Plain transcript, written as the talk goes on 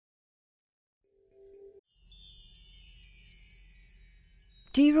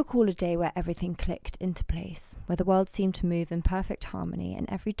Do you recall a day where everything clicked into place, where the world seemed to move in perfect harmony and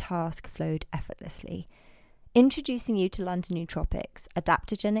every task flowed effortlessly? Introducing you to London Nootropics,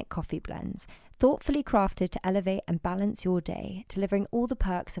 adaptogenic coffee blends, thoughtfully crafted to elevate and balance your day, delivering all the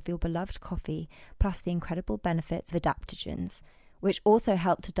perks of your beloved coffee, plus the incredible benefits of adaptogens, which also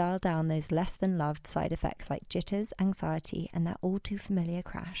help to dial down those less than loved side effects like jitters, anxiety, and that all too familiar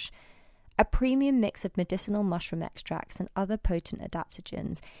crash. A premium mix of medicinal mushroom extracts and other potent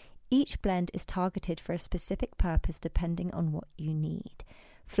adaptogens, each blend is targeted for a specific purpose depending on what you need.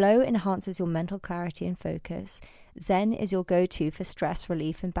 Flow enhances your mental clarity and focus, Zen is your go-to for stress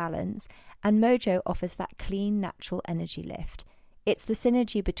relief and balance, and Mojo offers that clean, natural energy lift. It's the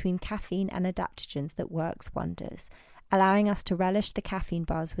synergy between caffeine and adaptogens that works wonders, allowing us to relish the caffeine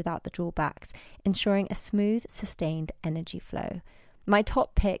buzz without the drawbacks, ensuring a smooth, sustained energy flow. My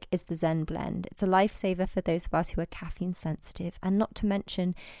top pick is the Zen blend. It's a lifesaver for those of us who are caffeine sensitive, and not to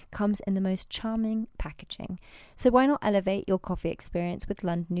mention, comes in the most charming packaging. So why not elevate your coffee experience with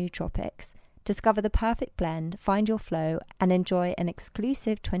London Nootropics? Discover the perfect blend, find your flow, and enjoy an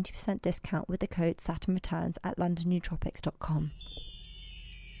exclusive 20% discount with the code SaturnReturns at londonnootropics.com.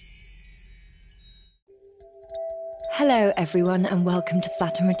 Hello everyone, and welcome to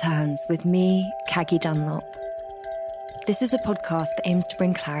Saturn Returns with me, Caggie Dunlop. This is a podcast that aims to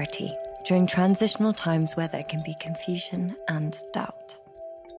bring clarity during transitional times where there can be confusion and doubt.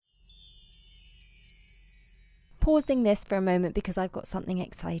 Pausing this for a moment because I've got something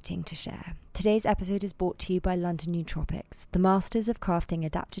exciting to share. Today's episode is brought to you by London Nootropics, the masters of crafting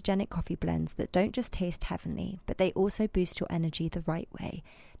adaptogenic coffee blends that don't just taste heavenly, but they also boost your energy the right way.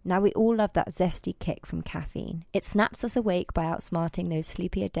 Now, we all love that zesty kick from caffeine. It snaps us awake by outsmarting those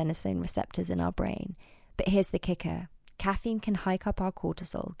sleepy adenosine receptors in our brain. But here's the kicker. Caffeine can hike up our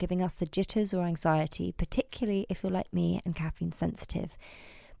cortisol, giving us the jitters or anxiety, particularly if you're like me and caffeine sensitive.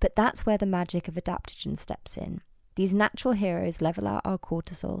 But that's where the magic of adaptogen steps in. These natural heroes level out our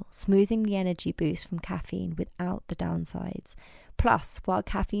cortisol, smoothing the energy boost from caffeine without the downsides. Plus, while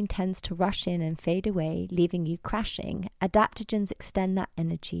caffeine tends to rush in and fade away, leaving you crashing, adaptogens extend that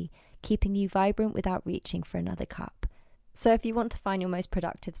energy, keeping you vibrant without reaching for another cup. So if you want to find your most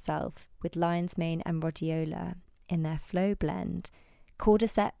productive self with lion's mane and rhodiola in their flow blend,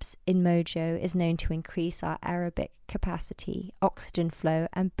 cordyceps in Mojo is known to increase our aerobic capacity, oxygen flow,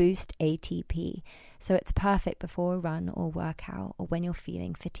 and boost ATP, so it's perfect before a run or workout or when you're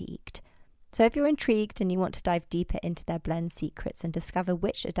feeling fatigued. So if you're intrigued and you want to dive deeper into their blend secrets and discover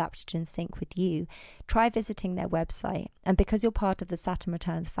which adaptogens sync with you, try visiting their website. And because you're part of the Saturn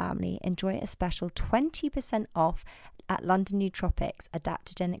Returns family, enjoy a special 20% off at London Nootropics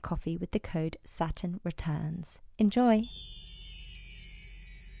adaptogenic coffee with the code SaturnReturns. Enjoy!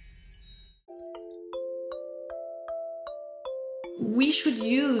 We should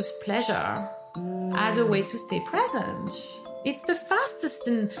use pleasure as a way to stay present. It's the fastest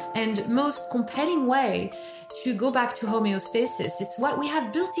and most compelling way to go back to homeostasis. It's what we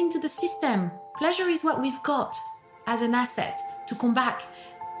have built into the system. Pleasure is what we've got as an asset to combat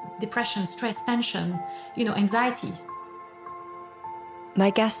depression, stress, tension, anxiety. My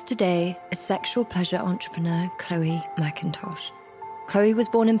guest today is sexual pleasure entrepreneur Chloe Macintosh. Chloe was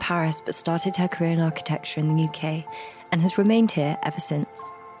born in Paris but started her career in architecture in the UK and has remained here ever since.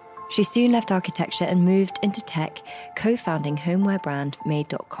 She soon left architecture and moved into tech, co-founding homeware brand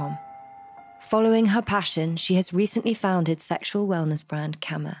Made.com. Following her passion, she has recently founded sexual wellness brand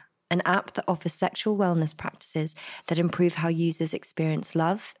Kama, an app that offers sexual wellness practices that improve how users experience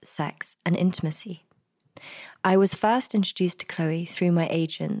love, sex, and intimacy. I was first introduced to Chloe through my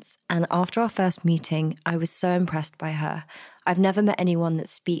agents, and after our first meeting, I was so impressed by her. I've never met anyone that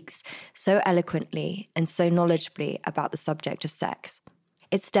speaks so eloquently and so knowledgeably about the subject of sex.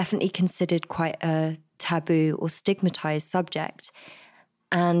 It's definitely considered quite a taboo or stigmatized subject.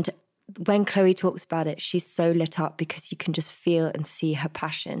 And when Chloe talks about it, she's so lit up because you can just feel and see her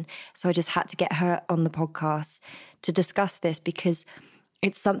passion. So I just had to get her on the podcast to discuss this because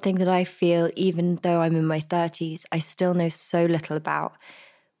it's something that I feel, even though I'm in my 30s, I still know so little about.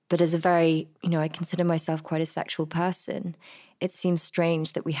 But as a very, I consider myself quite a sexual person, it seems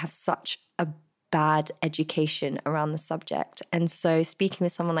strange that we have such a bad education around the subject. And so speaking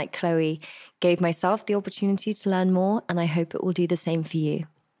with someone like Chloe gave myself the opportunity to learn more, and I hope it will do the same for you.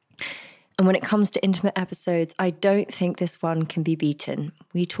 And when it comes to intimate episodes, I don't think this one can be beaten.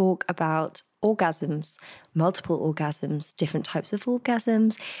 We talk about orgasms, multiple orgasms, different types of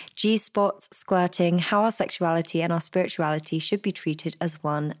orgasms, G-spots, squirting, how our sexuality and our spirituality should be treated as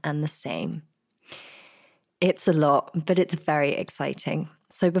one and the same. It's a lot, but it's very exciting.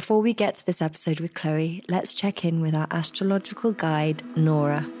 So before we get to this episode with Chloe, let's check in with our astrological guide,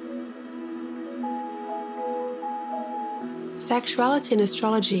 Nora. Sexuality in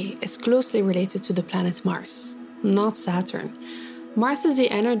astrology is closely related to the planet Mars, not Saturn. Mars is the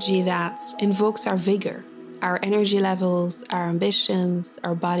energy that invokes our vigor, our energy levels, our ambitions,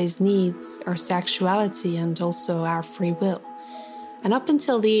 our body's needs, our sexuality, and also our free will. And up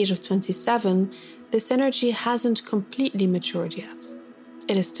until the age of 27, this energy hasn't completely matured yet.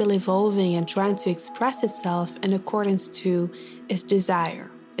 It is still evolving and trying to express itself in accordance to its desire,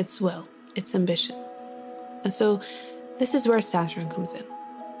 its will, its ambition. And so, this is where Saturn comes in.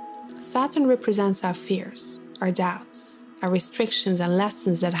 Saturn represents our fears, our doubts, our restrictions and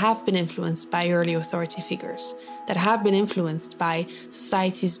lessons that have been influenced by early authority figures, that have been influenced by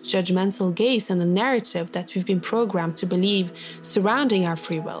society's judgmental gaze and the narrative that we've been programmed to believe surrounding our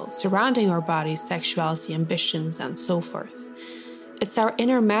free will, surrounding our bodies, sexuality, ambitions, and so forth. It's our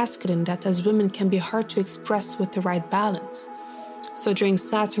inner masculine that as women can be hard to express with the right balance. So during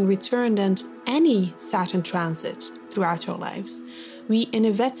Saturn return and any Saturn transit throughout our lives, we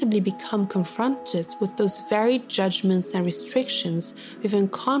inevitably become confronted with those very judgments and restrictions we've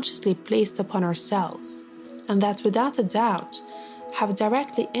unconsciously placed upon ourselves, and that without a doubt have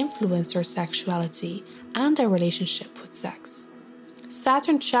directly influenced our sexuality and our relationship with sex.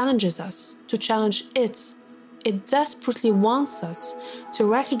 Saturn challenges us to challenge it. It desperately wants us to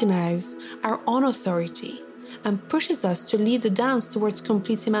recognize our own authority and pushes us to lead the dance towards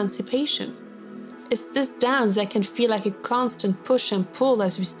complete emancipation. It's this dance that can feel like a constant push and pull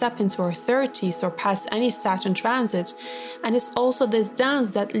as we step into our 30s or past any Saturn transit, and it's also this dance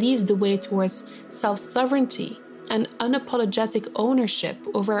that leads the way towards self-sovereignty and unapologetic ownership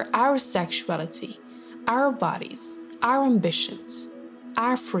over our sexuality, our bodies, our ambitions,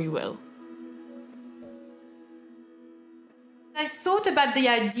 our free will. I thought about the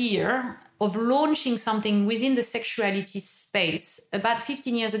idea of launching something within the sexuality space about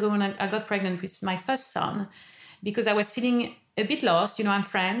 15 years ago when I got pregnant with my first son, because I was feeling a bit lost. You know, I'm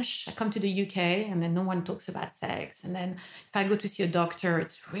French. I come to the UK and then no one talks about sex. And then if I go to see a doctor,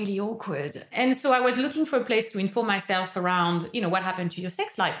 it's really awkward. And so I was looking for a place to inform myself around, you know, what happened to your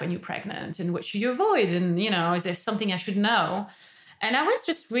sex life when you're pregnant and what should you avoid? And, you know, is there something I should know? And I was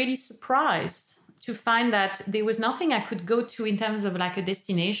just really surprised to find that there was nothing I could go to in terms of like a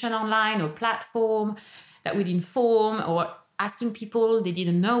destination online or platform that would inform, or asking people, they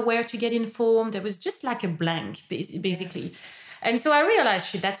didn't know where to get informed. It was just like a blank, basically. And so I realized,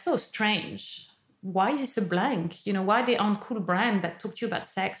 shit, that's so strange. Why is this a blank? You know, why they aren't cool brand that talk to you about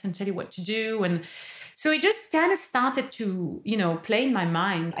sex and tell you what to do? And so it just kind of started to, you know, play in my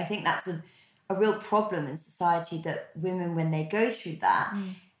mind. I think that's a real problem in society, that women, when they go through that,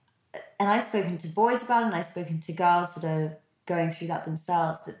 and I've spoken to boys about it, and I've spoken to girls that are going through that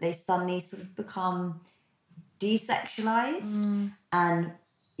themselves, that they suddenly sort of become desexualized, and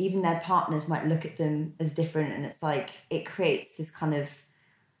even their partners might look at them as different, and it's like it creates this kind of,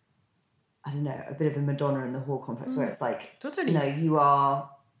 I don't know, a bit of a Madonna in the Hall complex, where it's like, totally, no, you are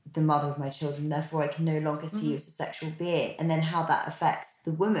the mother of my children, therefore I can no longer see you as a sexual being. And then how that affects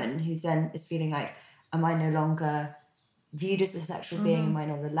the woman, who then is feeling like, am I no longer viewed as a sexual being? Am I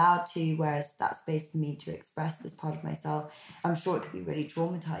not allowed to? Whereas that space for me to express this part of myself, I'm sure it could be really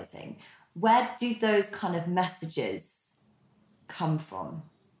traumatizing. Where do those kind of messages come from?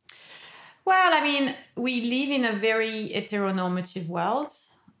 Well, I mean, we live in a very heteronormative world,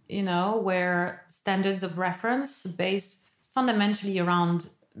 you know, where standards of reference are based fundamentally around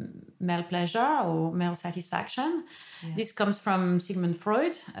male pleasure or male satisfaction. Yeah. This comes from Sigmund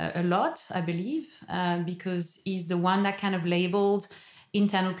Freud a lot, I believe, because he's the one that kind of labeled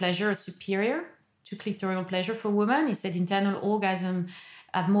internal pleasure as superior to clitoral pleasure for women. He said internal orgasm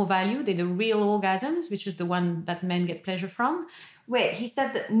have more value. They're the real orgasms, which is the one that men get pleasure from. Wait, he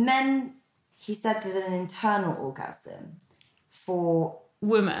said that an internal orgasm for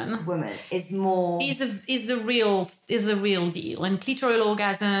woman is more is a real deal, and clitoral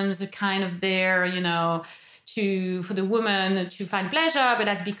orgasms are kind of there, you know, for the woman to find pleasure, but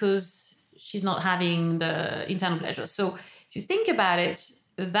that's because she's not having the internal pleasure. So if you think about it,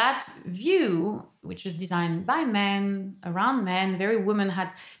 that view, which is designed by men, around men, very women had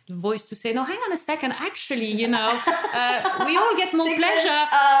the voice to say, no, hang on a second, actually, you know, we all get more pleasure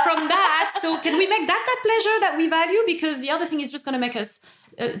from that. So can we make that pleasure that we value? Because the other thing is just going to make us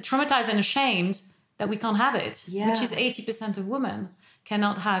traumatized and ashamed that we can't have it, which is 80% of women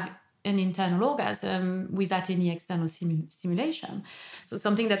cannot have an internal orgasm without any external stimulation. So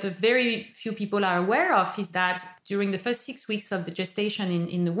something that a very few people are aware of is that during the first 6 weeks of the gestation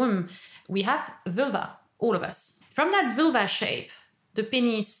in the womb, we have a vulva, all of us. From that vulva shape, the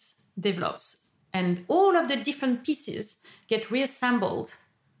penis develops and all of the different pieces get reassembled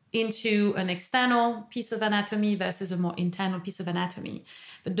into an external piece of anatomy versus a more internal piece of anatomy.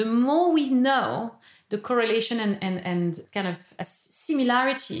 But the more we know the correlation and kind of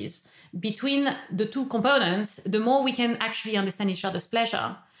similarities between the two components, the more we can actually understand each other's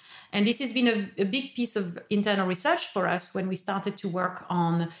pleasure. And this has been a big piece of internal research for us when we started to work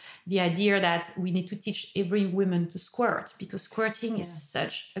on the idea that we need to teach every woman to squirt, because squirting is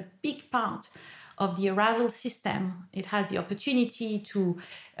such a big part of the arousal system. It has the opportunity to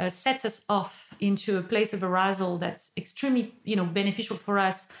set us off into a place of arousal that's extremely, beneficial for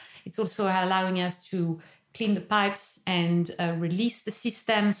us. It's also allowing us to clean the pipes and release the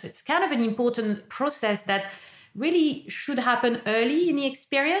system. So it's kind of an important process that really should happen early in the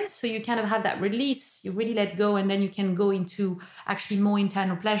experience. So you kind of have that release, you really let go, and then you can go into actually more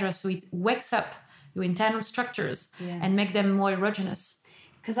internal pleasure. So it wakes up your internal structures and make them more erogenous.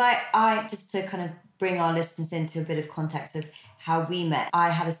 Because I just to kind of bring our listeners into a bit of context of how we met, I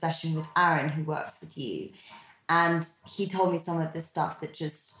had a session with Aaron, who works with you, and he told me some of the stuff that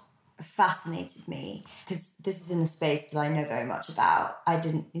just fascinated me, because this is in a space that I know very much about. I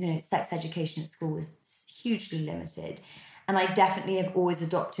didn't, sex education at school was hugely limited. And I definitely have always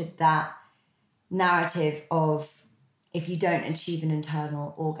adopted that narrative of if you don't achieve an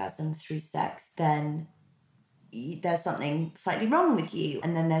internal orgasm through sex, then there's something slightly wrong with you.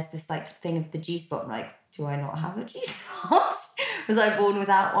 And then there's this thing of the G-spot. I'm like, do I not have a G-spot? Was I born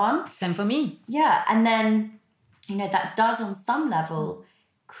without one? Same for me. Yeah. And then, that does on some level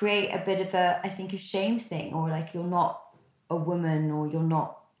create a bit of a shame thing, or like you're not a woman, or you're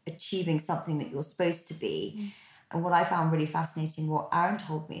not achieving something that you're supposed to be. And what I found really fascinating, what Aaron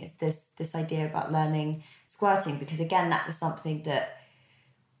told me, is this idea about learning squirting, because again, that was something that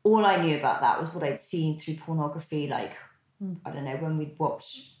all I knew about that was what I'd seen through pornography, I don't know, when we'd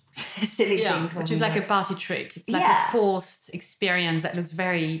watch silly things. Which is like a party trick. It's like a forced experience that looks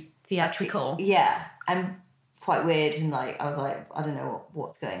very theatrical. Yeah, and quite weird, and I was like, I don't know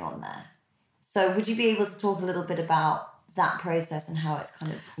what's going on there. So would you be able to talk a little bit about that process and how it's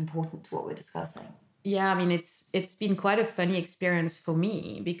kind of important to what we're discussing? Yeah, I mean, it's been quite a funny experience for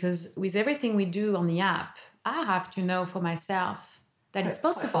me, because with everything we do on the app, I have to know for myself that it's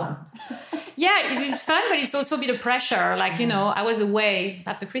possible. Yeah, it's fun, but it's also a bit of pressure. I was away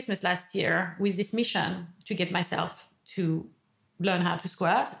after Christmas last year with this mission to get myself to learn how to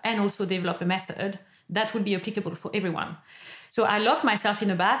squirt and also develop a method that would be applicable for everyone. So I locked myself in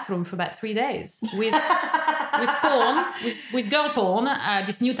a bathroom for about 3 days with porn, with girl porn,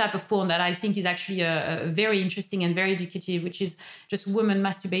 this new type of porn that I think is actually a very interesting and very educative, which is just women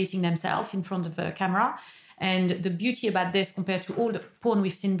masturbating themselves in front of a camera. And the beauty about this compared to all the porn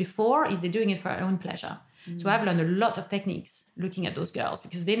we've seen before is they're doing it for their own pleasure. So I've learned a lot of techniques looking at those girls,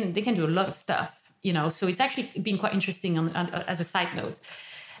 because they can do a lot of stuff, So it's actually been quite interesting as a side note.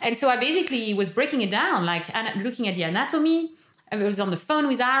 And so I basically was breaking it down, looking at the anatomy. I was on the phone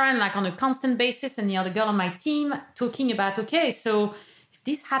with Aaron, on a constant basis, and the other girl on my team talking about, okay, so if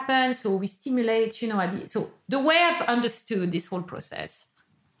this happens, so we stimulate, so the way I've understood this whole process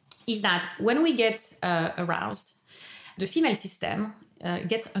is that when we get aroused, the female system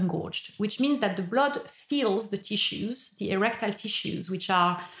gets engorged, which means that the blood fills the tissues, the erectile tissues, which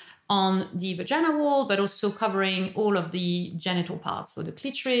are on the vagina wall, but also covering all of the genital parts. So the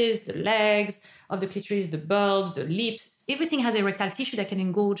clitoris, the legs of the clitoris, the bulbs, the lips, everything has erectile tissue that can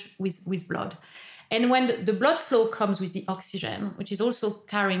engorge with blood. And when the blood flow comes with the oxygen, which is also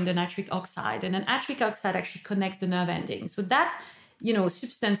carrying the nitric oxide, and then nitric oxide actually connects the nerve ending. So that,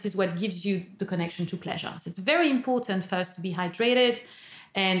 substance is what gives you the connection to pleasure. So it's very important first to be hydrated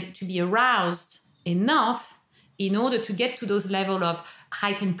and to be aroused enough in order to get to those level of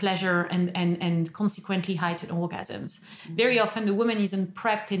heightened pleasure and consequently heightened orgasms. Very often the woman isn't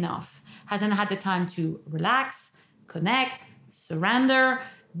prepped enough, hasn't had the time to relax, connect, surrender,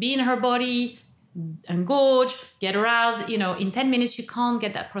 be in her body, engorge, get aroused. In 10 minutes, you can't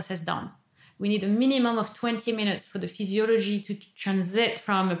get that process done. We need a minimum of 20 minutes for the physiology to transit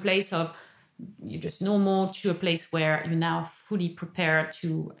from a place of you're just normal to a place where you're now fully prepared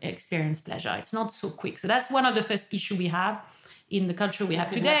to experience pleasure. It's not so quick. So that's one of the first issues we have in the culture we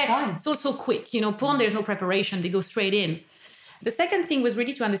have today. It's also quick. Porn, there's no preparation. They go straight in. The second thing was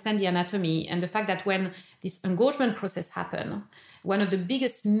really to understand the anatomy and the fact that when this engorgement process happens, one of the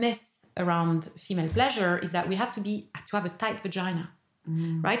biggest myths around female pleasure is that we have to have a tight vagina,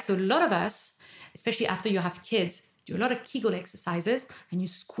 right? So a lot of us, especially after you have kids, do a lot of Kegel exercises, and you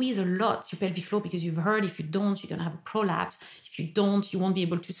squeeze a lot your pelvic floor, because you've heard if you don't, you're going to have a prolapse. If you don't, you won't be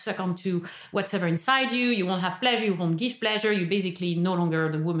able to suck onto whatever inside you. You won't have pleasure. You won't give pleasure. You're basically no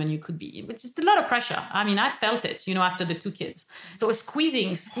longer the woman you could be. Which is a lot of pressure. I mean, I felt it, after the 2 kids. So I was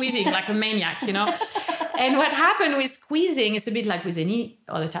squeezing like a maniac, And what happened with squeezing, it's a bit like with any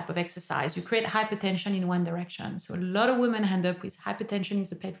other type of exercise. You create hypertension in one direction. So a lot of women end up with hypertension in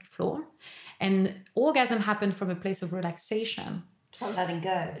the pelvic floor. And orgasm happened from a place of relaxation. Letting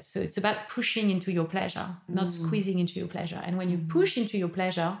go. So it's about pushing into your pleasure, not squeezing into your pleasure. And when you push into your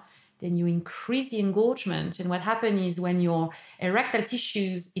pleasure, then you increase the engorgement. And what happens is when your erectile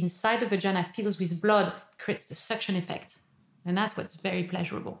tissues inside the vagina fills with blood, it creates the suction effect. And that's what's very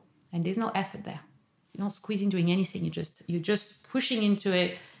pleasurable. And there's no effort there. You're not squeezing, doing anything. You're just pushing into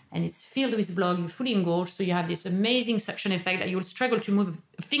it, and it's filled with blood. You're fully engorged. So you have this amazing suction effect that you'll struggle to move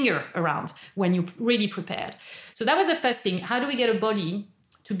a finger around when you're really prepared. So that was the first thing. How do we get a body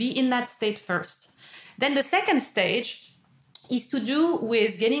to be in that state first? Then the second stage is to do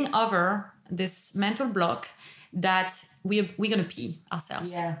with getting over this mental block that we're going to pee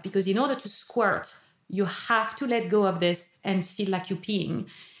ourselves. Yeah. Because in order to squirt, you have to let go of this and feel like you're peeing.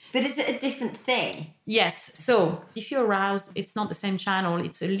 But is it a different thing? Yes. So if you're aroused, it's not the same channel.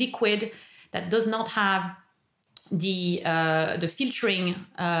 It's a liquid that does not have the filtering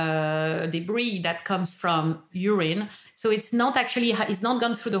debris that comes from urine. So it's not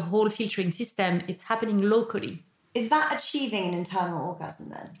gone through the whole filtering system. It's happening locally. Is that achieving an internal orgasm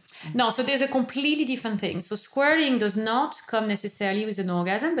then? No, so there's a completely different thing. So squirting does not come necessarily with an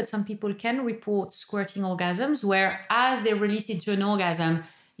orgasm, but some people can report squirting orgasms where as they release into an orgasm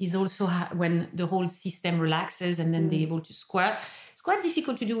is also when the whole system relaxes and then they're able to squirt. It's quite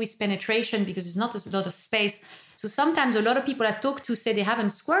difficult to do with penetration because there's not a lot of space. So sometimes a lot of people I talk to say they haven't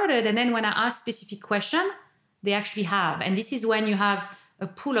squirted, and then when I ask specific question, they actually have. And this is when you have a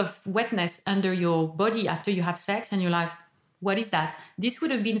pool of wetness under your body after you have sex, and you're like, what is that? This would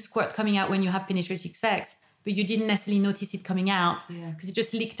have been squirt coming out when you have penetrative sex, but you didn't necessarily notice it coming out because it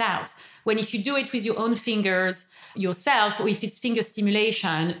just leaked out. When if you do it with your own fingers yourself, or if it's finger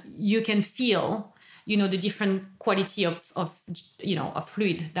stimulation, you can feel, the different quality of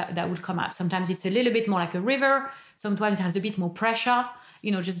fluid that would come up. Sometimes it's a little bit more like a river. Sometimes it has a bit more pressure,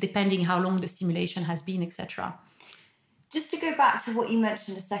 just depending how long the stimulation has been, etc. Just to go back to what you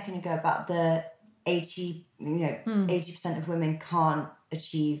mentioned a second ago about the 80% of women can't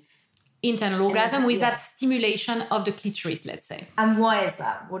achieve internal orgasm with that stimulation of the clitoris, let's say. And why is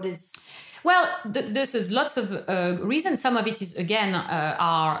that? What is... Well, there's lots of reasons. Some of it is, again,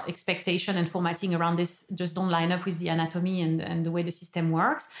 our expectation and formatting around this just don't line up with the anatomy and the way the system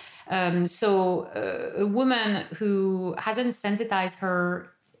works. So a woman who hasn't sensitized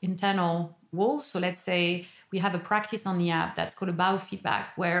her internal walls, so let's say we have a practice on the app that's called a biofeedback,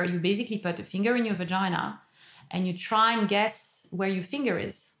 where you basically put a finger in your vagina and you try and guess where your finger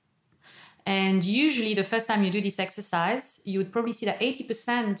is. And usually the first time you do this exercise, you would probably see that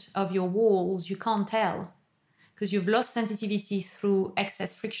 80% of your walls you can't tell because you've lost sensitivity through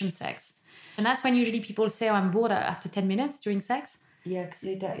excess friction sex. And that's when usually people say, oh, I'm bored after 10 minutes during sex. Yeah, because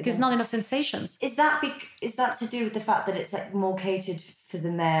there's not enough sensations. Is that to do with the fact that it's like more catered for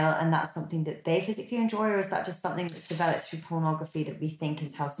the male and that's something that they physically enjoy, or is that just something that's developed through pornography that we think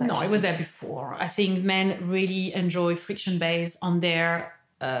is how sexual? No, it was there before. I think men really enjoy friction base on their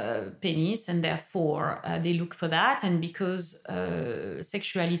penis, and therefore they look for that. And because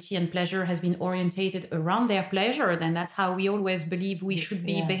sexuality and pleasure has been orientated around their pleasure, then that's how we always believe we should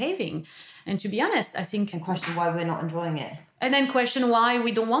be behaving. And to be honest, I think... And question why we're not enjoying it. And then question why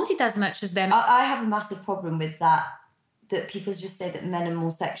we don't want it as much as them. I have a massive problem with that people just say that men are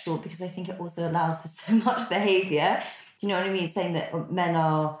more sexual, because I think it also allows for so much behaviour. Do you know what I mean? Saying that men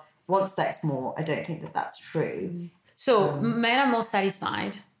want sex more, I don't think that that's true. So men are more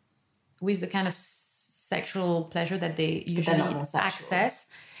satisfied with the kind of sexual pleasure that they usually access.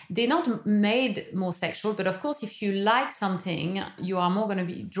 They're not made more sexual, but of course, if you like something, you are more going to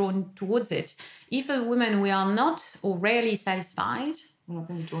be drawn towards it. If a woman, we are not or rarely satisfied, we're not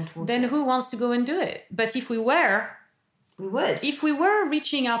going to be drawn towards then it. Who wants to go and do it? But if we were, we would. If we were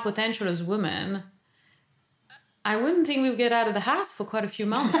reaching our potential as women, I wouldn't think we would get out of the house for quite a few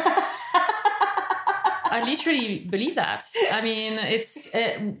months. I literally believe that. I mean, it's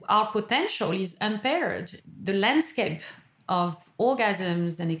our potential is unimpaired. The landscape of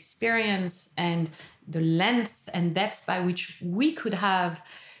orgasms and experience and the length and depth by which we could have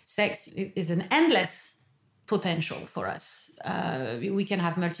sex is an endless potential for us. We can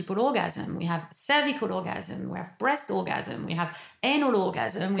have multiple orgasm. We have cervical orgasm. We have breast orgasm. We have anal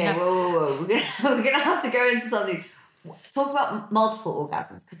orgasm. Okay, whoa. We're gonna have to go into something. Talk about multiple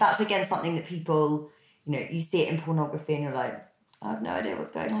orgasms, because that's again something that people, you see it in pornography and you're like, I have no idea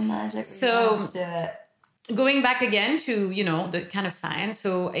what's going on there. I don't really know how to do it. Going back again to, the kind of science.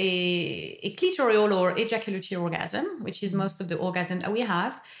 So a clitoral or ejaculatory orgasm, which is most of the orgasm that we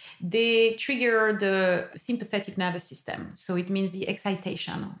have, they trigger the sympathetic nervous system. So it means the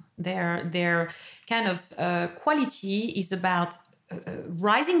excitation. Their kind of quality is about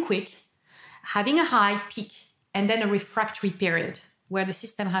rising quick, having a high peak, and then a refractory period where the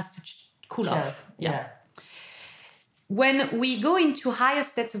system has to cool off. Yeah. When we go into higher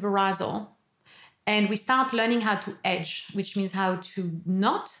states of arousal and we start learning how to edge, which means how to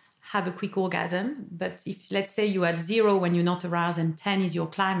not have a quick orgasm, but if, let's say, you are at 0 when you're not aroused and 10 is your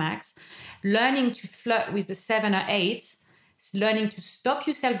climax, learning to flirt with the 7 or 8, learning to stop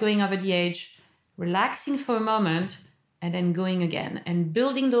yourself going over the edge, relaxing for a moment, and then going again. And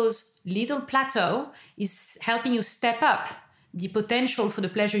building those little plateau is helping you step up the potential for the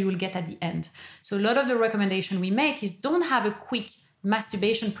pleasure you will get at the end. So a lot of the recommendation we make is don't have a quick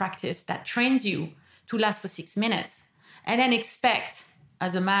masturbation practice that trains you to last for 6 minutes and then expect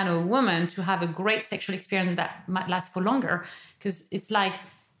as a man or a woman to have a great sexual experience that might last for longer. Because it's like,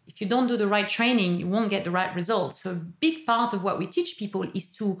 if you don't do the right training, you won't get the right results. So a big part of what we teach people is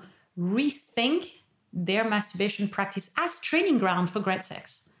to rethink their masturbation practice as training ground for great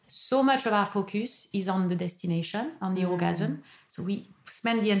sex. So much of our focus is on the destination, on the orgasm. So we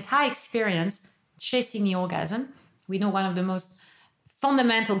spend the entire experience chasing the orgasm. We know one of the most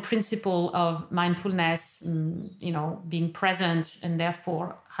fundamental principle of mindfulness, being present and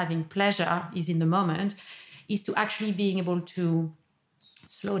therefore having pleasure is in the moment, is to actually being able to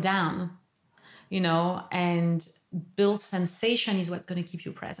slow down, and build sensation is what's going to keep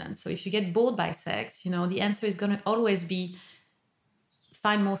you present. So if you get bored by sex, the answer is going to always be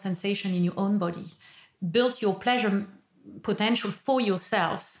find more sensation in your own body. Build your pleasure potential for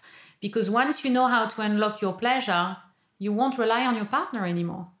yourself. Because once you know how to unlock your pleasure, you won't rely on your partner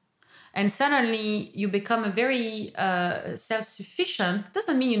anymore. And suddenly you become a very self-sufficient.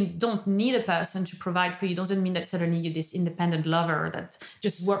 Doesn't mean you don't need a person to provide for you. Doesn't mean that suddenly you're this independent lover that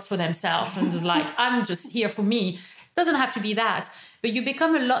just works for themselves and is like, I'm just here for me. Doesn't have to be that. But you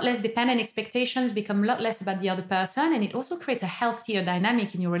become a lot less dependent. Expectations become a lot less about the other person. And it also creates a healthier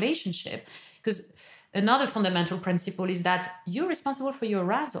dynamic in your relationship. Because another fundamental principle is that you're responsible for your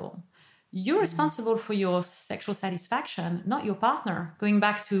arousal. You're responsible for your sexual satisfaction, not your partner. Going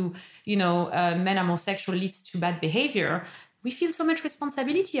back to, men are more sexual leads to bad behavior. We feel so much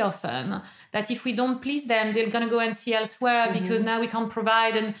responsibility often that if we don't please them, they're going to go and see elsewhere because now we can't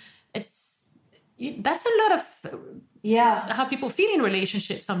provide. And that's a lot of how people feel in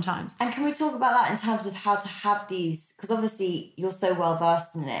relationships sometimes. And can we talk about that in terms of how to have these, because obviously you're so well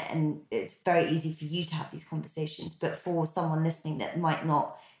versed in it and it's very easy for you to have these conversations, but for someone listening that might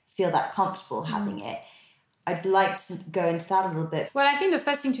not feel that comfortable having it, I'd like to go into that a little bit. Well, I think the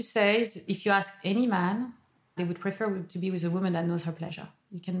first thing to say is if you ask any man, they would prefer to be with a woman that knows her pleasure.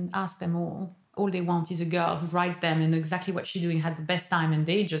 You can ask them all. All they want is a girl who rides them and knows exactly what she's doing, had the best time, and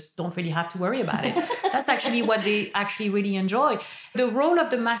they just don't really have to worry about it. That's actually what they actually really enjoy. The role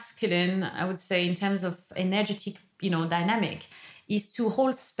of the masculine, I would say, in terms of energetic, dynamic, is to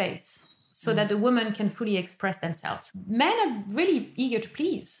hold space so that the woman can fully express themselves. Men are really eager to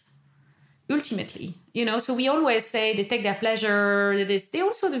please, ultimately. So we always say they take their pleasure. They're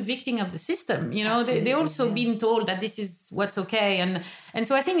also the victim of the system. They also been told that this is what's okay. And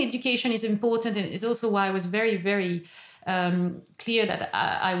so I think education is important. And it's also why I was very, very clear that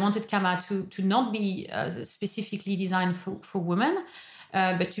I wanted Kama to not be specifically designed for women,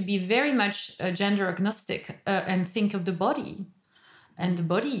 but to be very much gender agnostic and think of the body. And the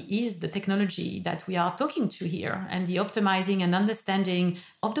body is the technology that we are talking to here. And the optimizing and understanding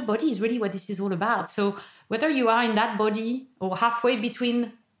of the body is really what this is all about. So whether you are in that body or halfway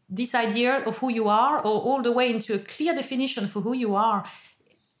between this idea of who you are or all the way into a clear definition for who you are,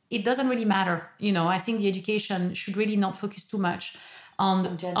 it doesn't really matter. I think the education should really not focus too much on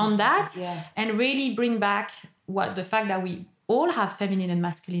that and really bring back the fact that we all have feminine and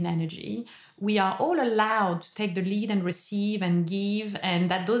masculine energy. We are all allowed to take the lead and receive and give, and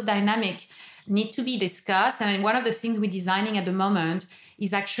that those dynamics need to be discussed. And one of the things we're designing at the moment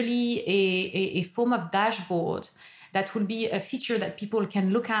is actually a form of dashboard that will be a feature that people can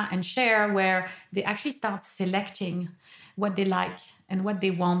look at and share, where they actually start selecting what they like and what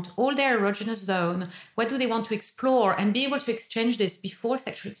they want, all their erogenous zone, what do they want to explore, and be able to exchange this before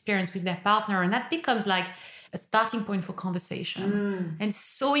sexual experience with their partner. And that becomes like a starting point for conversation. And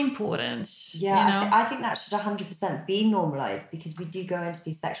so important. Yeah, you know? I think that should 100% be normalized, because we do go into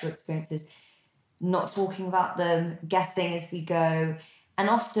these sexual experiences not talking about them, guessing as we go. And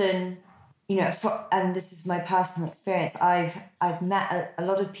often, you know, and this is my personal experience, I've met a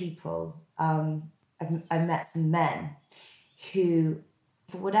lot of people, I've met some men who,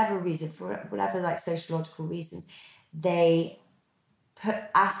 for whatever reason, for whatever like sociological reasons, they put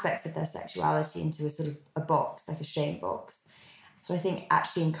aspects of their sexuality into a sort of a box, like a shame box. So I think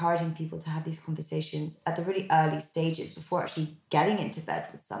actually encouraging people to have these conversations at the really early stages before actually getting into bed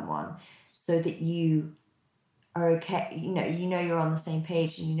with someone, so that you are okay, you know you're on the same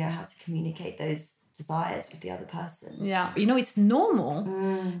page and you know how to communicate those desires with the other person. Yeah, you know, it's normal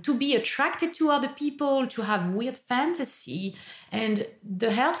to be attracted to other people, to have weird fantasy, and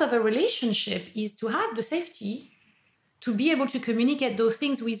the health of a relationship is to have the safety to be able to communicate those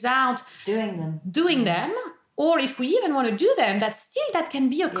things without doing them. Or if we even want to do them, that can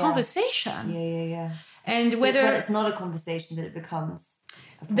be a conversation. Yeah. And But whether it's when it's not a conversation that it becomes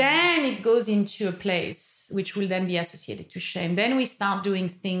a problem. then it goes into a place which will then be associated to shame. Then we start doing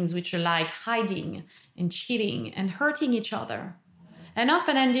things which are like hiding and cheating and hurting each other, and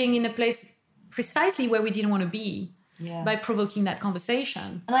often ending in a place precisely where we didn't want to be. Yeah. By provoking that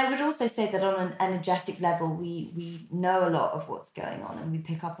conversation. And I would also say that on an energetic level, we know a lot of what's going on, and we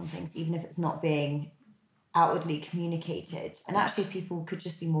pick up on things, even if it's not being outwardly communicated. And actually, if people could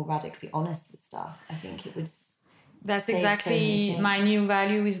just be more radically honest with stuff, I think it would. That's save exactly so many my things. new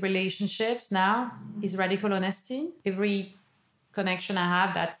value with relationships now, is radical honesty. Every connection I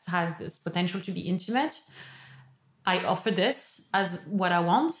have that has this potential to be intimate, I offer this as what I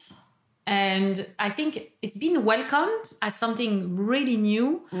want. And I think it's been welcomed as something really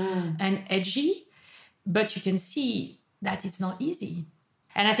new and edgy, but you can see that it's not easy.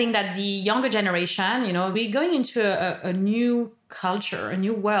 And I think that the younger generation, you know, we're going into a new culture, a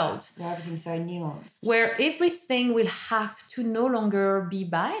new world. Where everything's very nuanced. Where everything will have to no longer be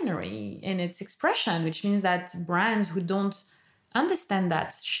binary in its expression, which means that brands who don't understand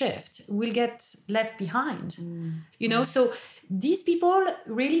that shift will get left behind. You know, so these people,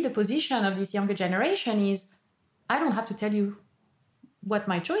 really the position of this younger generation is, I don't have to tell you what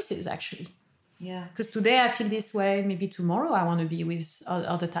my choice is actually. Yeah. Because today I feel this way, maybe tomorrow I want to be with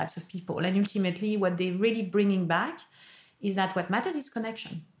other types of people. And ultimately what they're really bringing back is that what matters is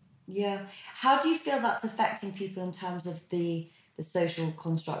connection. Yeah. How do you feel that's affecting people in terms of the social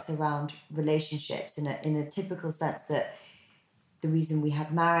constructs around relationships in a typical sense, that the reason we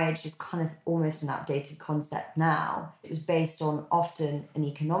had marriage is kind of almost an outdated concept now. It was based on often an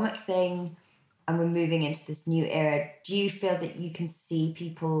economic thing, and we're moving into this new era. Do you feel that you can see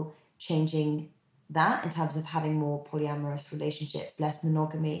people changing that in terms of having more polyamorous relationships, less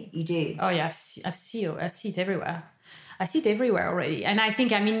monogamy? You do? Oh yeah, I see it everywhere. I see it everywhere already. And I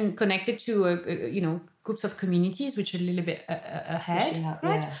think I'm connected to, groups of communities which are a little bit ahead, Up,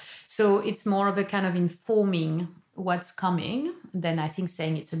 right? Yeah. So it's more of a kind of informing what's coming than I think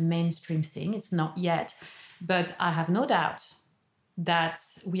saying it's a mainstream thing. It's not yet. But I have no doubt that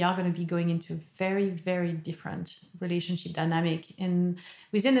we are going to be going into very, very different relationship dynamic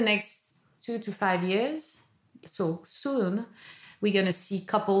within the next 2 to 5 years. So soon, we're going to see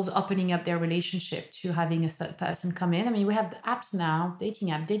couples opening up their relationship to having a third person come in. I mean, we have the apps now,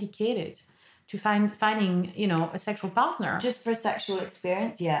 dating app dedicated to finding, a sexual partner. Just for a sexual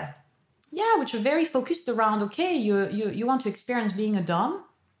experience, yeah. Yeah, which are very focused around, okay, you want to experience being a dom,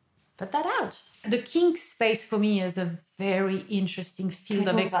 put that out. The kink space for me is a very interesting field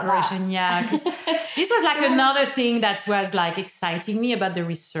of exploration. Yeah, because this was like another thing that was like exciting me about the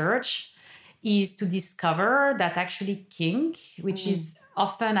research, is to discover that actually kink, which is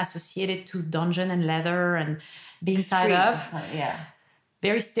often associated to dungeon and leather and being tied up,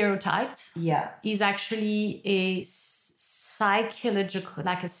 very stereotyped, is actually a psychological,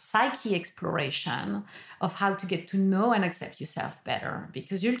 like a psyche exploration of how to get to know and accept yourself better.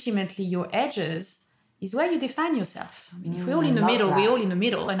 Because ultimately your edges is where you define yourself. I mean, if we're all in the middle, we're all in the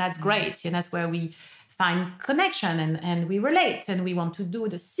middle, and that's great. And that's where we find connection and we relate and we want to do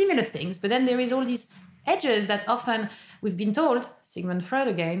the similar things. But then there is all these edges that often we've been told, Sigmund Freud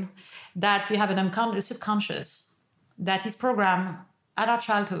again, that we have a subconscious that is programmed at our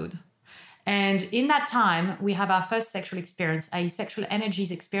childhood. And in that time, we have our first sexual experience, i.e. sexual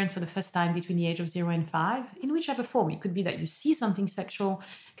energies experienced for the first time between the age of 0 and 5, in whichever form. It could be that you see something sexual,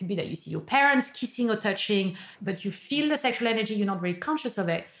 it could be that you see your parents kissing or touching, but you feel the sexual energy, you're not very conscious of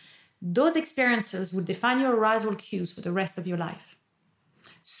it. Those experiences would define your arousal cues for the rest of your life.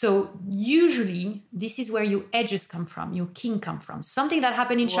 So usually this is where your edges come from, your kink come from. Something that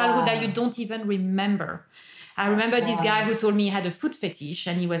happened in childhood that you don't even remember. I remember this guy who told me he had a foot fetish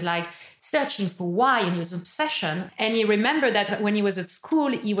and he was like searching for why, and he was obsession. And he remembered that when he was at school,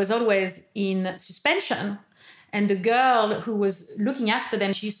 he was always in suspension. And the girl who was looking after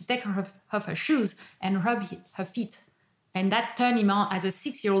them, she used to take off her shoes and rub her feet. And that turned him on as a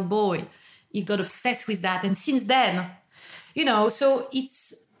 6-year-old boy. He got obsessed with that. And since then, so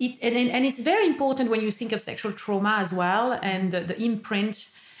it's very important when you think of sexual trauma as well, and the imprint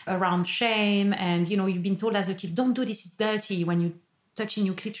around shame. And, you've been told as a kid, don't do this, it's dirty, when you're touching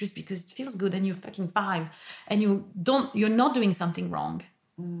your clitoris because it feels good and you're fucking 5. And you're not doing something wrong.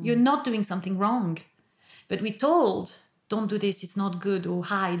 You're not doing something wrong. But we're told, don't do this, it's not good, or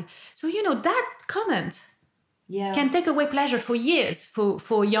hide. So, that comment can take away pleasure for years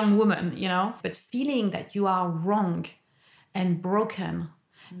for a young woman, But feeling that you are wrong and broken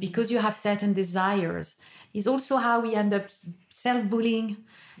because you have certain desires is also how we end up self-bullying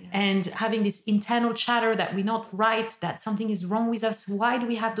and having this internal chatter that we're not right, that something is wrong with us. Why do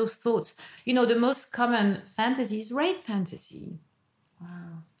we have those thoughts? The most common fantasy is rape fantasy.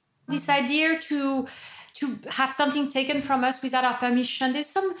 Wow. This idea to have something taken from us without our permission. There's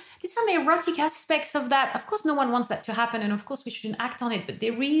some erotic aspects of that. Of course, no one wants that to happen, and of course, we shouldn't act on it. But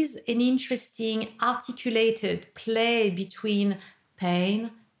there is an interesting, articulated play between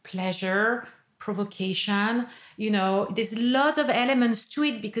pain, pleasure, provocation. There's lots of elements to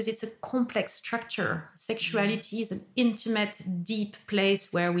it because it's a complex structure. Sexuality is an intimate, deep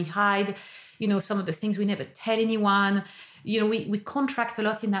place where we hide, some of the things we never tell anyone. We contract a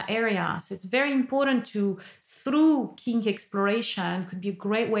lot in that area. So it's very important through kink exploration, could be a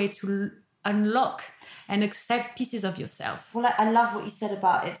great way to unlock and accept pieces of yourself. Well, I love what you said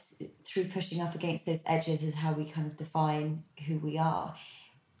about it's through pushing up against those edges is how we kind of define who we are.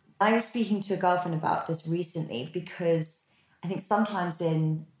 I was speaking to a girlfriend about this recently because I think sometimes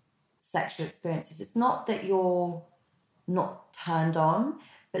in sexual experiences, it's not that you're not turned on,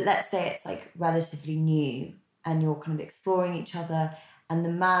 but let's say it's like relatively new and you're kind of exploring each other, and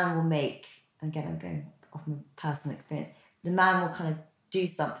the man will make, again, I'm going off my personal experience, the man will kind of do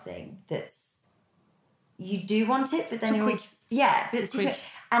something that's, you do want it, but then you're... Yeah, but it's too quick.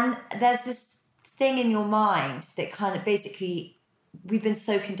 And there's this thing in your mind that kind of basically, we've been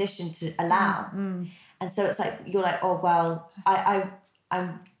so conditioned to allow. And so it's like, you're like, oh, well,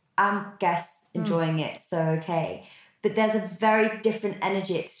 I'm guess enjoying it, so okay. But there's a very different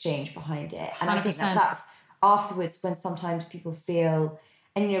energy exchange behind it. And 100%. I think that's afterwards when sometimes people feel,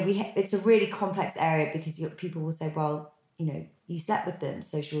 and it's a really complex area because people will say, well, you slept with them,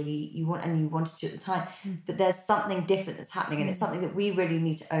 so surely you wanted to at the time. But there's something different that's happening, and it's something that we really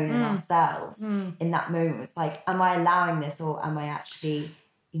need to own in ourselves in that moment. It's like, am I allowing this, or am I actually,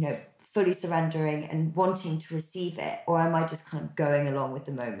 fully surrendering and wanting to receive it, or am I just kind of going along with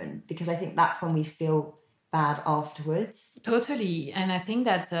the moment? Because I think that's when we feel bad afterwards. Totally. And I think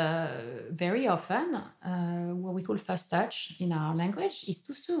that very often what we call first touch in our language is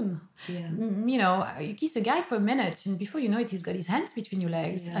too soon. You kiss a guy for a minute and before you know it, he's got his hands between your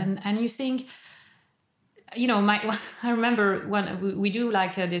legs. And you think, I remember when we do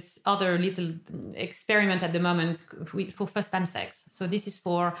like this other little experiment at the moment for first time sex. So this is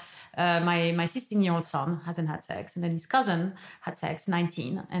for my 16-year-old son hasn't had sex, and then his cousin had sex,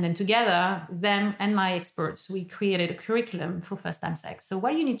 19. And then together, them and my experts, we created a curriculum for first time sex. So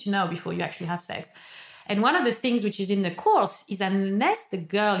what do you need to know before you actually have sex? And one of the things which is in the course is unless the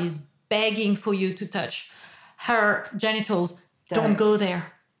girl is begging for you to touch her genitals, don't go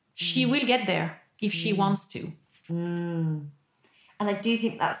there. She will get there if she wants to. And I do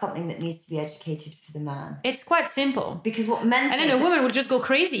think that's something that needs to be educated for the man. It's quite simple. Because what men... And then a woman would just go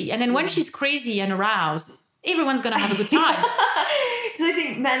crazy. And then when she's crazy and aroused, everyone's going to have a good time. Because I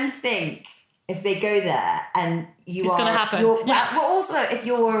think men think if they go there and it's going to happen. Well, also if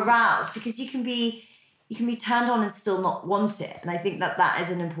you're aroused, because you can be turned on and still not want it. And I think that is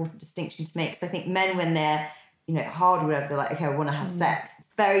an important distinction to make. Because I think men, when they're hard or whatever, they're like, okay, I want to have sex.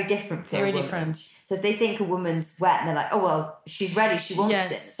 It's very different for a woman. Very different. So if they think a woman's wet and they're like, oh, well, she's ready, she wants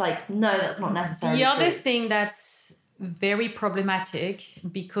it. It's like, no, that's not necessarily true. The other thing that's very problematic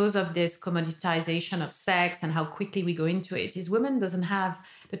because of this commoditization of sex and how quickly we go into it is women doesn't have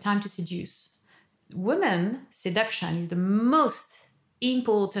the time to seduce. Women, seduction is the most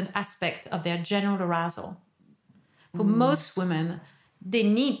important aspect of their general arousal. For most women, they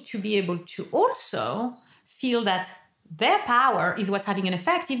need to be able to also feel that their power is what's having an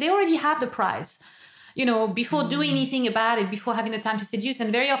effect if they already have the prize. Before doing anything about it, before having the time to seduce.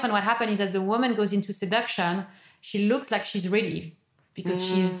 And very often what happens is as the woman goes into seduction, she looks like she's ready. because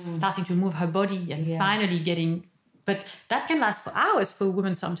she's starting to move her body and finally getting... But that can last for hours for a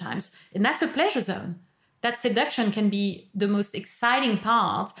woman sometimes. And that's a pleasure zone. That seduction can be the most exciting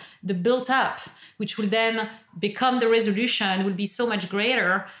part, the built up, which will then become the resolution, will be so much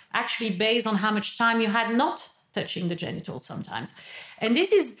greater, actually based on how much time you had not touching the genitals sometimes. And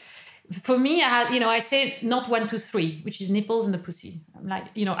this is, for me, I say not 1, 2, 3, which is nipples and the pussy. I'm like,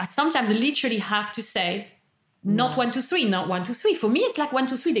 I sometimes literally have to say, not 1, 2, 3, not 1, 2, 3. For me, it's like 1,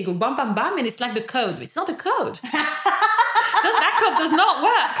 2, 3. They go bam, bam, bam, and it's like the code. It's not a code. That code does not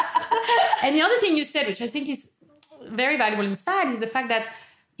work. And the other thing you said, which I think is very valuable inside, is the fact that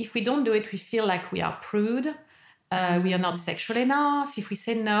if we don't do it, we feel like we are prude. We are not sexual enough. If we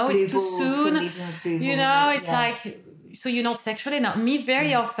say no, it's too soon. It's like, so you're not sexual enough. Me,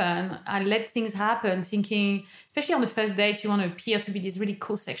 very often, I let things happen thinking, especially on the first date, you want to appear to be this really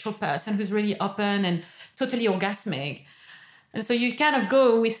cool sexual person who's really open and totally orgasmic. And so you kind of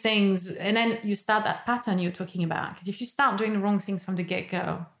go with things, and then you start that pattern you're talking about. Because if you start doing the wrong things from the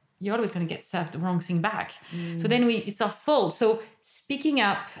get-go, you're always going to get served the wrong thing back. So then it's our fault. So speaking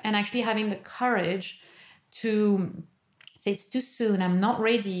up and actually having the courage to say it's too soon, I'm not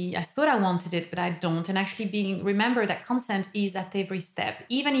ready, I thought I wanted it, but I don't. And actually remember that consent is at every step.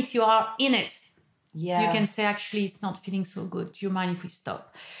 Even if you are in it, you can say, actually, it's not feeling so good. Do you mind if we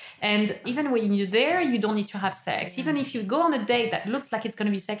stop? And even when you're there, you don't need to have sex. Even if you go on a date that looks like it's going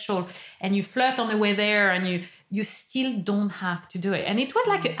to be sexual and you flirt on the way there, and you still don't have to do it. And it was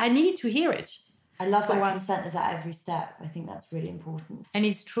like, I needed to hear it. I love that consent is at every step. I think that's really important. And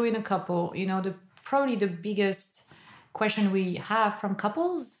it's true in a couple. Probably the biggest question we have from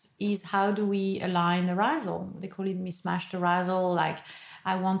couples is, how do we align arousal? They call it mismatched arousal. Like,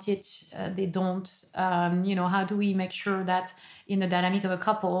 I want it, they don't. How do we make sure that in the dynamic of a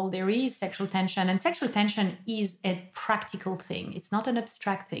couple, there is sexual tension? And sexual tension is a practical thing. It's not an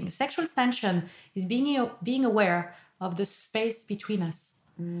abstract thing. Sexual tension is being aware of the space between us,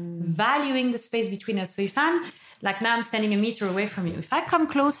 valuing the space between us. So if I'm, like now I'm standing a meter away from you, if I come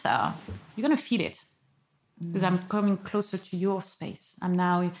closer, you're going to feel it. Because I'm coming closer to your space. I'm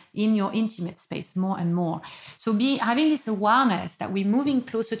now in your intimate space more and more. So having this awareness that we're moving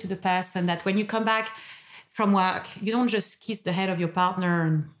closer to the person, that when you come back from work, you don't just kiss the head of your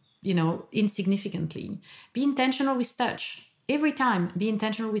partner, insignificantly. Be intentional with touch every time. Be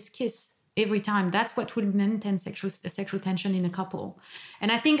intentional with kiss every time. That's what will maintain sexual tension in a couple.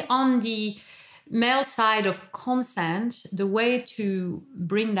 And I think on the male side of consent, the way to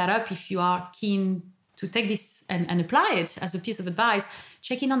bring that up, if you are keen to take this and apply it as a piece of advice,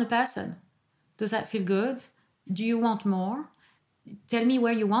 check in on the person. Does that feel good? Do you want more? Tell me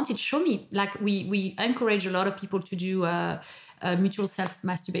where you want it. Show me. Like we encourage a lot of people to do mutual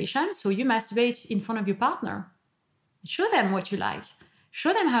self-masturbation. So you masturbate in front of your partner. Show them what you like.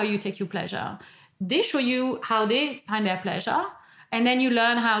 Show them how you take your pleasure. They show you how they find their pleasure. And then you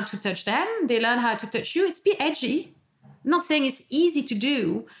learn how to touch them. They learn how to touch you. It's be edgy. I'm not saying it's easy to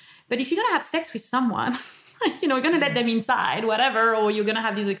do. But if you're going to have sex with someone, you're going to let them inside, whatever, or you're going to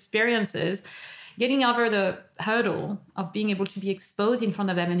have these experiences, getting over the hurdle of being able to be exposed in front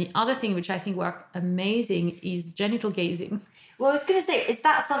of them. And the other thing, which I think work amazing, is genital gazing. Well, I was going to say, is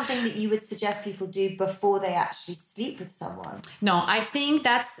that something that you would suggest people do before they actually sleep with someone? No, I think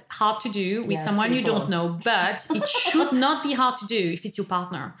that's hard to do with someone you don't know, but it should not be hard to do if it's your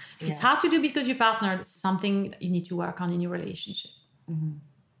partner. If it's hard to do because your partner, it's something that you need to work on in your relationship. Mm-hmm.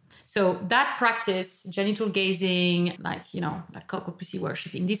 So that practice, genital gazing, like cock or pussy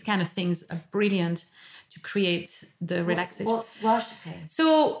worshipping, these kind of things are brilliant to create the relaxation. What's worshipping?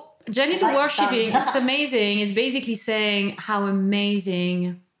 So genital worshipping, it's amazing. It's basically saying how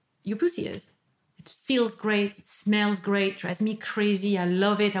amazing your pussy is. It feels great. It smells great. Drives me crazy. I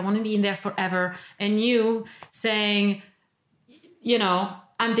love it. I want to be in there forever. And you saying,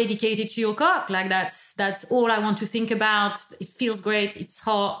 I'm dedicated to your cock. Like that's all I want to think about. It feels great. It's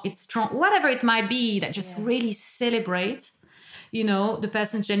hot. It's strong. Whatever it might be, that just really celebrate, the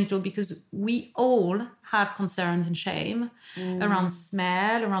person's genital, because we all have concerns and shame around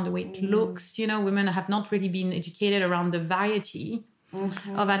smell, around the way it looks. Women have not really been educated around the variety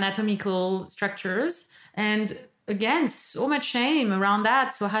of anatomical structures. And again, so much shame around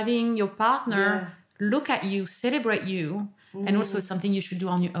that. So having your partner look at you, celebrate you, and also something you should do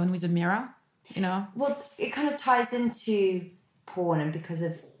on your own with a mirror, Well, it kind of ties into porn, and because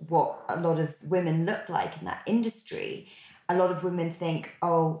of what a lot of women look like in that industry, a lot of women think,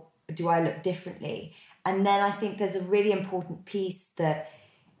 oh, do I look differently? And then I think there's a really important piece that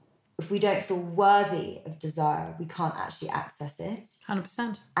if we don't feel worthy of desire, we can't actually access it.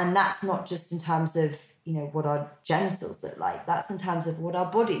 100%. And that's not just in terms of, what our genitals look like. That's in terms of what our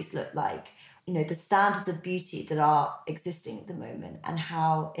bodies look like. The standards of beauty that are existing at the moment and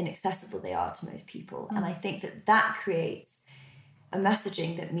how inaccessible they are to most people. And I think that creates a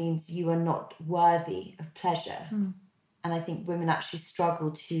messaging that means you are not worthy of pleasure. And I think women actually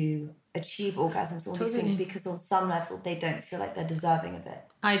struggle to achieve orgasms, all these things, because on some level they don't feel like they're deserving of it.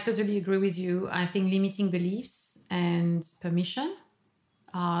 I totally agree with you. I think limiting beliefs and permission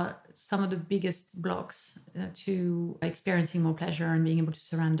are some of the biggest blocks to experiencing more pleasure and being able to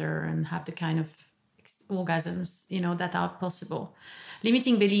surrender and have the kind of orgasms, that are possible.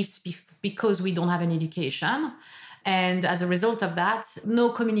 Limiting beliefs because we don't have an education. And as a result of that, no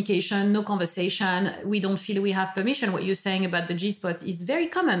communication, no conversation, we don't feel we have permission. What you're saying about the G-spot is very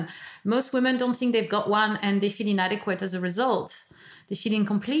common. Most women don't think they've got one and they feel inadequate as a result. They feel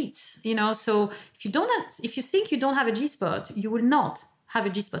incomplete, So if you think you don't have a G-spot, you will not have a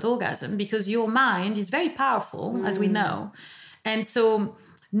G-spot orgasm because your mind is very powerful, as we know. And so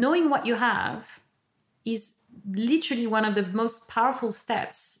knowing what you have is literally one of the most powerful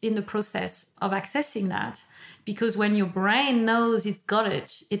steps in the process of accessing that. Because when your brain knows it's got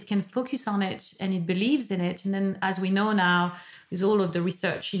it, it can focus on it and it believes in it. And then, as we know now, with all of the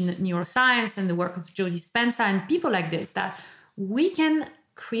research in neuroscience and the work of Jodie Spencer and people like this, that we can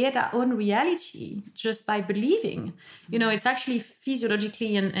create our own reality just by believing. It's actually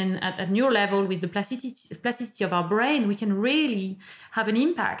physiologically and at neural level with the plasticity of our brain, we can really have an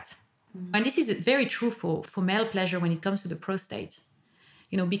impact. And this is very true for male pleasure when it comes to the prostate.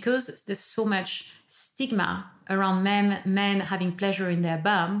 Because there's so much stigma around men having pleasure in their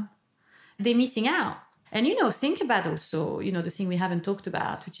bum, they're missing out. And, think about also, the thing we haven't talked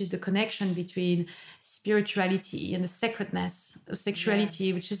about, which is the connection between spirituality and the sacredness of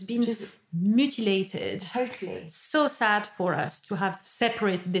sexuality, which has been mutilated. Totally. So sad for us to have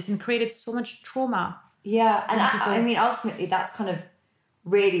separated this and created so much trauma. Yeah. And I mean, ultimately, that's kind of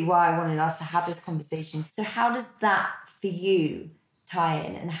really why I wanted us to have this conversation. So how does that for you tie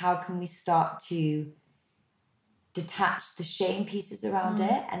in, and how can we start to detach the shame pieces around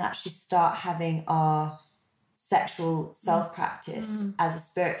it and actually start having our sexual self-practice as a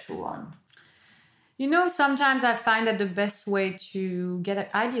spiritual one? Sometimes I find that the best way to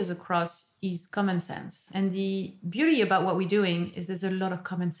get ideas across is common sense. And the beauty about what we're doing is there's a lot of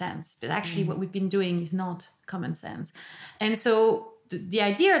common sense, but actually what we've been doing is not common sense. And so the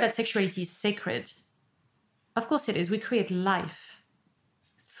idea that sexuality is sacred, of course it is. We create life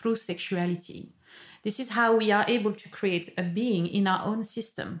through sexuality. This is how we are able to create a being in our own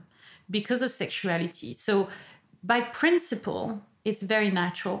system because of sexuality. So by principle, it's very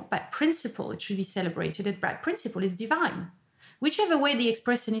natural. By principle, it should be celebrated. And by principle, it's divine. Whichever way the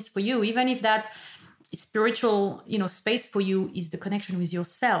expression is for you, even if that spiritual, space for you is the connection with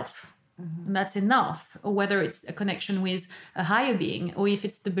yourself, and that's enough. Or whether it's a connection with a higher being, or if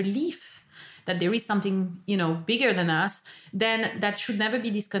it's the belief that there is something, bigger than us, then that should never be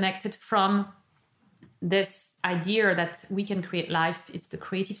disconnected from this idea that we can create life. It's the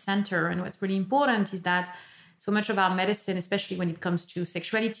creative center. And what's really important is that so much of our medicine, especially when it comes to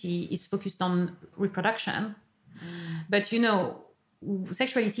sexuality, is focused on reproduction. But,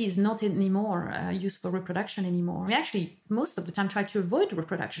 sexuality is not anymore used for reproduction anymore. We actually, most of the time, try to avoid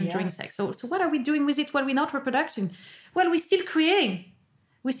reproduction during sex. So what are we doing with it while we're not reproducing? Well, we're still creating.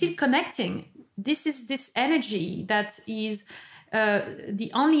 We're still connecting. This is this energy that is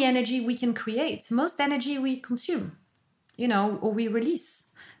the only energy we can create. Most energy we consume, or we release.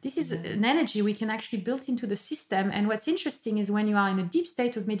 This is an energy we can actually build into the system. And what's interesting is when you are in a deep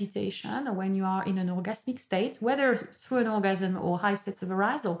state of meditation or when you are in an orgasmic state, whether through an orgasm or high states of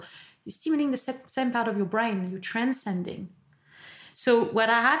arousal, you're stimulating the same part of your brain, you're transcending. So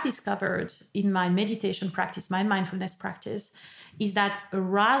what I have discovered in my meditation practice, my mindfulness practice, is that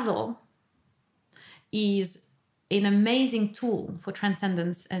arousal is an amazing tool for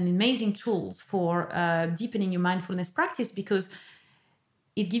transcendence and amazing tools for deepening your mindfulness practice because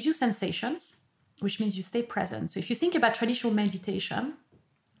it gives you sensations, which means you stay present. So if you think about traditional meditation,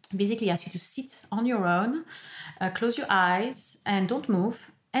 basically asks you to sit on your own, close your eyes and don't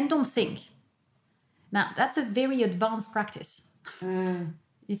move and don't think. Now, that's a very advanced practice.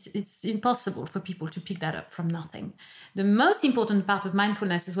 It's impossible for people to pick that up from nothing. The most important part of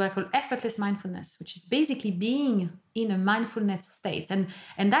mindfulness is what I call effortless mindfulness, which is basically being in a mindfulness state. And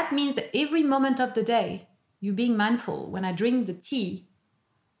that means that every moment of the day, you're being mindful. When I drink the tea,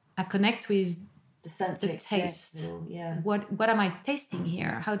 I connect with the taste. Yeah. What am I tasting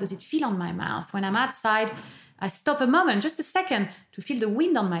here? How does it feel on my mouth? When I'm outside, I stop a moment, just a second, to feel the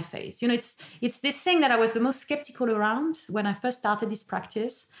wind on my face. It's this thing that I was the most skeptical around when I first started this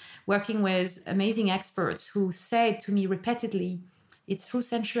practice, working with amazing experts who said to me repeatedly, it's through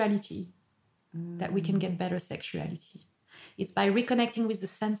sensuality that we can get better sexuality. It's by reconnecting with the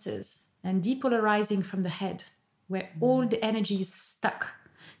senses and depolarizing from the head, where all the energy is stuck.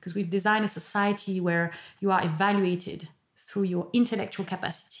 Because we've designed a society where you are evaluated through your intellectual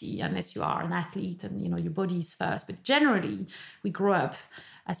capacity, unless you are an athlete and your body is first. But generally, we grow up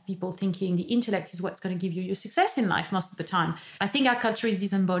as people thinking the intellect is what's going to give you your success in life most of the time. I think our culture is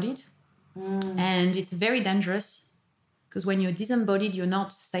disembodied, and it's very dangerous because when you're disembodied, you're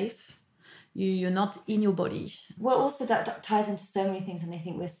not safe. You're not in your body. Well, also that ties into so many things, and I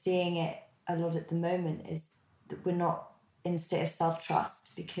think we're seeing it a lot at the moment, is that we're not in a state of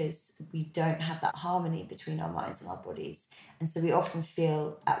self-trust because we don't have that harmony between our minds and our bodies. And so we often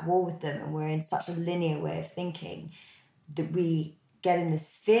feel at war with them, and we're in such a linear way of thinking that we get in this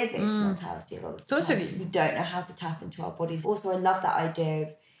fear-based mentality a lot of the time because we don't know how to tap into our bodies. Also, I love that idea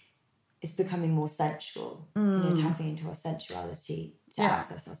of it's becoming more sensual, tapping into our sensuality to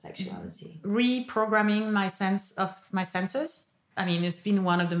access our sexuality. Reprogramming my senses. I mean, it's been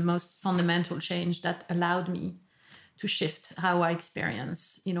one of the most fundamental change that allowed me to shift how I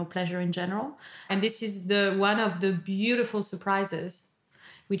experience, pleasure in general. And this is one of the beautiful surprises,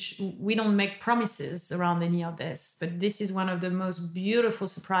 which we don't make promises around any of this, but this is one of the most beautiful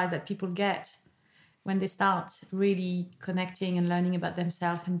surprises that people get when they start really connecting and learning about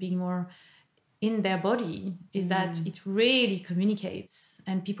themselves and being more in their body, is that it really communicates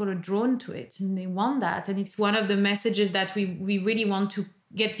and people are drawn to it and they want that. And it's one of the messages that we really want to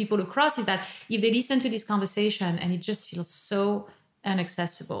get people across, is that if they listen to this conversation and it just feels so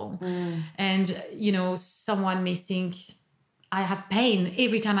inaccessible, and someone may think, I have pain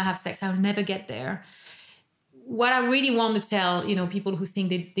every time I have sex, I'll never get there. What I really want to tell people who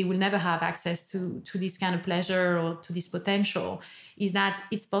think they will never have access to this kind of pleasure or to this potential is that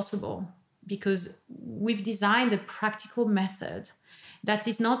it's possible, because we've designed a practical method that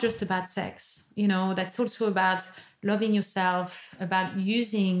is not just about sex, that's also about loving yourself, about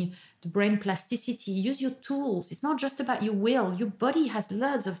using the brain plasticity, use your tools. It's not just about your will. Your body has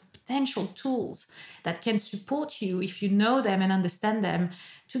loads of potential tools that can support you if you know them and understand them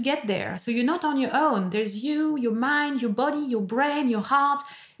to get there. So you're not on your own. There's you, your mind, your body, your brain, your heart.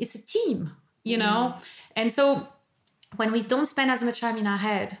 It's a team, And so when we don't spend as much time in our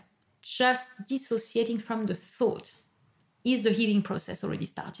head, just dissociating from the thought is the healing process already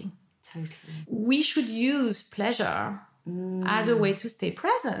starting. Totally. We should use pleasure as a way to stay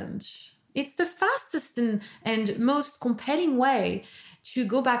present. It's the fastest and most compelling way to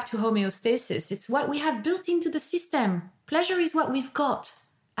go back to homeostasis. It's what we have built into the system. Pleasure is what we've got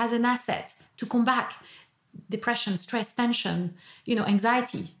as an asset to combat depression, stress, tension,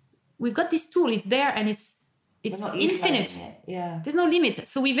 anxiety. We've got this tool. It's there and it's infinite. There's no limit.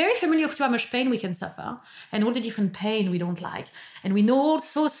 So we're very familiar with how much pain we can suffer and all the different pain we don't like. And we know all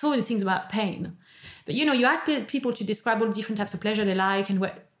so many things about pain. But, you ask people to describe all the different types of pleasure they like and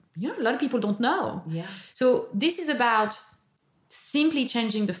what, a lot of people don't know. Yeah. So this is about simply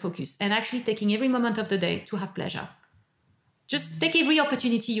changing the focus and actually taking every moment of the day to have pleasure. Just take every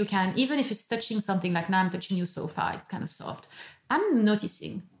opportunity you can, even if it's touching something like now I'm touching your sofa, it's kind of soft. I'm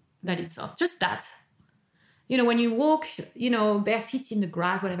noticing that it's soft, just that. When you walk, bare feet in the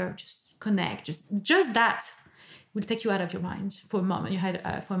grass, whatever, just connect. Just that will take you out of your mind for a moment, your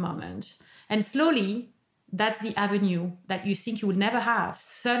head for a moment. And slowly, that's the avenue that you think you will never have.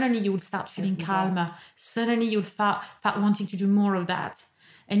 Suddenly, you will start feeling calmer. Suddenly, you'll start wanting to do more of that.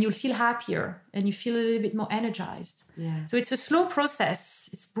 And you'll feel happier and you feel a little bit more energized. Yeah. So it's a slow process.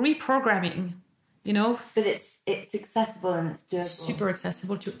 It's reprogramming, But it's accessible and it's doable. Super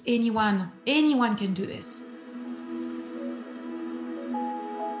accessible to anyone. Anyone can do this.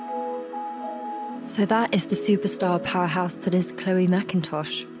 So that is the superstar powerhouse that is Chloe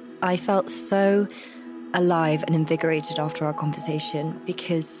Macintosh. I felt so alive and invigorated after our conversation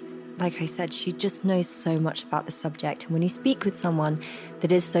because, like I said, she just knows so much about the subject. And when you speak with someone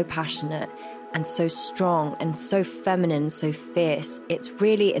that is so passionate and so strong and so feminine, so fierce, it's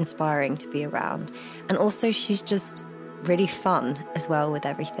really inspiring to be around. And also she's just really fun as well with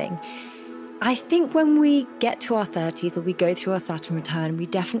everything. I think when we get to our 30s or we go through our Saturn return, we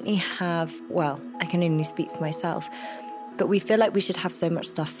definitely have, well, I can only speak for myself, but we feel like we should have so much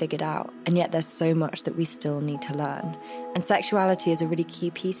stuff figured out. And yet there's so much that we still need to learn. And sexuality is a really key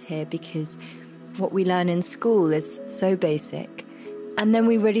piece here because what we learn in school is so basic. And then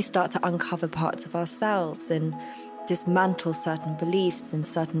we really start to uncover parts of ourselves and dismantle certain beliefs and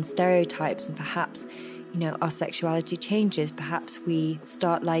certain stereotypes and perhaps, our sexuality changes. Perhaps we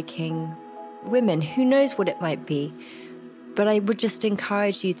start liking women. Who knows what it might be? But I would just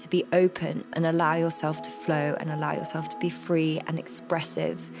encourage you to be open and allow yourself to flow and allow yourself to be free and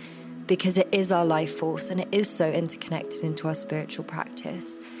expressive, because it is our life force and it is so interconnected into our spiritual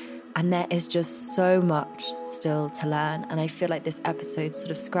practice. And there is just so much still to learn. And I feel like this episode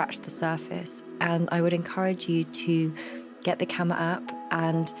sort of scratched the surface. And I would encourage you to get the Kama app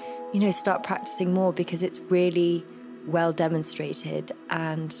and, start practicing more, because it's really well demonstrated.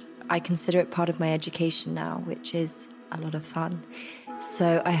 And I consider it part of my education now, which is a lot of fun.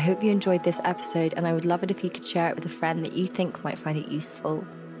 So I hope you enjoyed this episode, and I would love it if you could share it with a friend that you think might find it useful.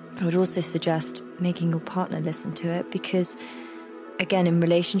 I would also suggest making your partner listen to it, because again, in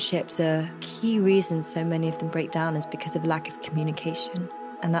relationships, a key reason so many of them break down is because of lack of communication.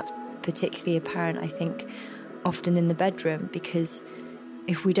 And that's particularly apparent, I think, often in the bedroom, because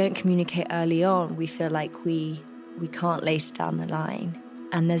if we don't communicate early on, we feel like we can't later down the line.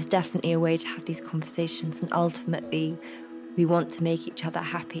 And there's definitely a way to have these conversations. And ultimately, we want to make each other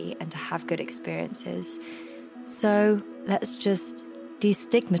happy and to have good experiences. So let's just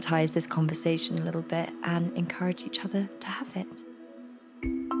destigmatize this conversation a little bit and encourage each other to have it.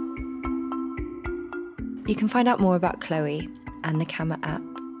 You can find out more about Chloe and the Kama app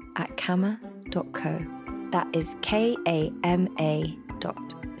at kama.co. That is KAMA.co.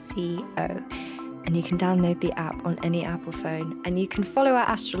 And you can download the app on any Apple phone. And you can follow our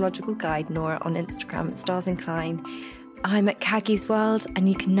astrological guide, Nora, on Instagram at Stars Incline. I'm at Kaggy's World, and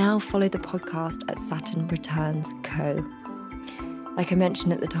you can now follow the podcast at Saturn Returns Co. Like I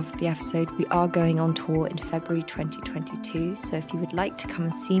mentioned at the top of the episode, we are going on tour in February 2022. So if you would like to come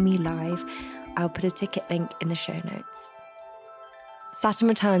and see me live, I'll put a ticket link in the show notes. Saturn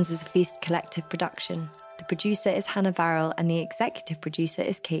Returns is a Feast Collective production. The producer is Hannah Varrell, and the executive producer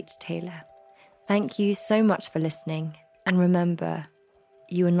is Kate Taylor. Thank you so much for listening, and remember,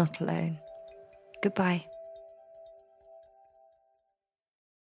 you are not alone. Goodbye.